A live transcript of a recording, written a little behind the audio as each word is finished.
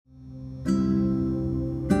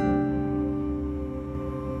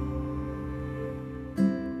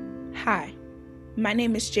Hi, my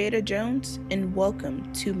name is Jada Jones, and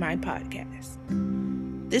welcome to my podcast.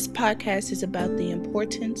 This podcast is about the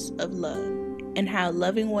importance of love and how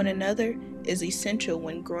loving one another is essential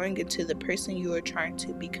when growing into the person you are trying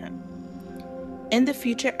to become. In the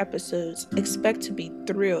future episodes, expect to be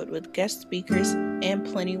thrilled with guest speakers and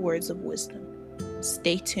plenty words of wisdom.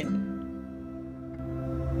 Stay tuned.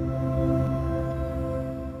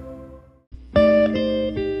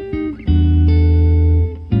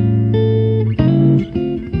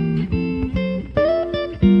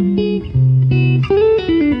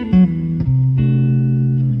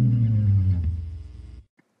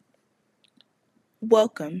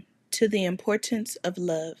 Welcome to The Importance of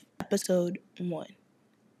Love, Episode 1.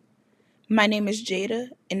 My name is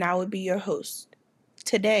Jada, and I will be your host.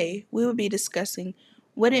 Today, we will be discussing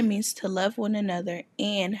what it means to love one another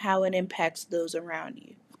and how it impacts those around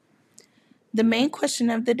you. The main question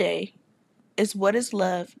of the day is what is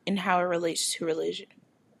love and how it relates to religion.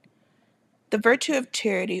 The virtue of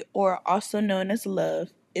charity, or also known as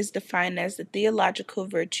love, is defined as the theological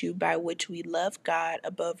virtue by which we love God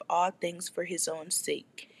above all things for his own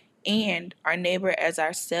sake, and our neighbor as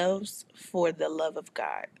ourselves for the love of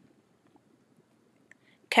God.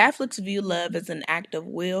 Catholics view love as an act of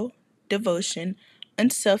will, devotion,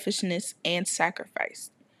 unselfishness, and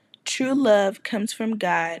sacrifice. True love comes from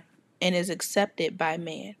God and is accepted by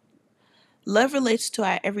man. Love relates to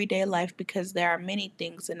our everyday life because there are many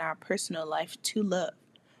things in our personal life to love.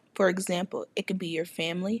 For example, it could be your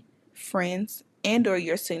family, friends, and or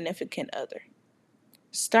your significant other.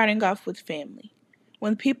 Starting off with family.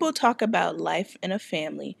 When people talk about life in a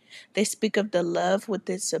family, they speak of the love with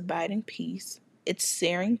its abiding peace, its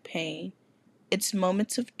searing pain, its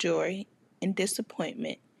moments of joy and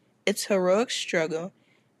disappointment, its heroic struggle,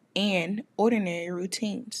 and ordinary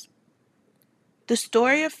routines. The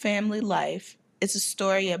story of family life is a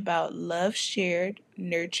story about love shared,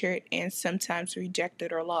 nurtured, and sometimes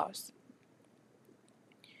rejected or lost.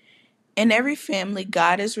 In every family,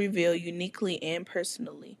 God is revealed uniquely and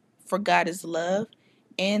personally, for God is love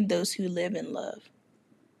and those who live in love.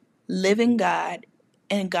 Live in God,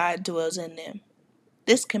 and God dwells in them.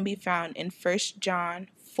 This can be found in 1 John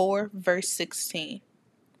 4, verse 16.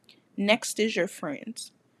 Next is your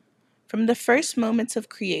friends. From the first moments of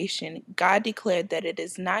creation, God declared that it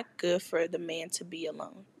is not good for the man to be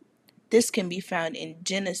alone. This can be found in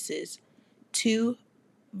Genesis 2,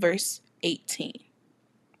 verse 18.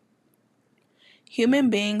 Human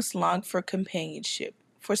beings long for companionship,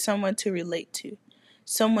 for someone to relate to,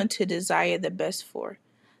 someone to desire the best for.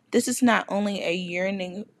 This is not only a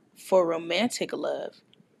yearning for romantic love.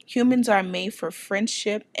 Humans are made for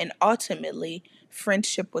friendship and ultimately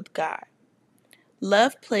friendship with God.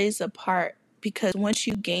 Love plays a part because once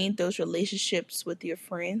you gain those relationships with your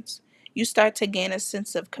friends, you start to gain a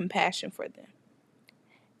sense of compassion for them.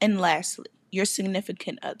 And lastly, your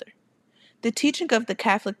significant other. The teaching of the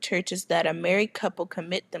Catholic Church is that a married couple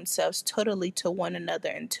commit themselves totally to one another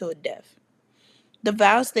until death. The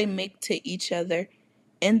vows they make to each other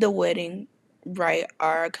in the wedding rite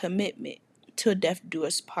are a commitment till death do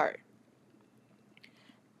us part.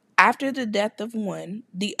 After the death of one,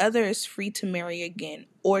 the other is free to marry again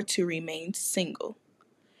or to remain single.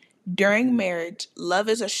 During marriage, love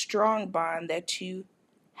is a strong bond that you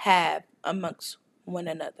have amongst one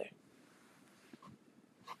another.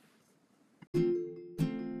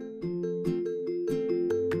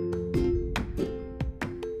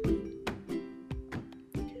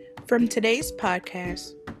 From today's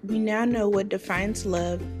podcast, we now know what defines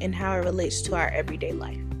love and how it relates to our everyday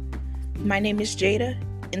life. My name is Jada,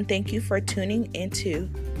 and thank you for tuning into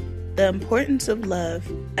The Importance of Love,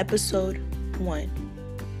 Episode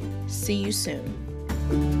 1. See you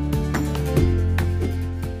soon.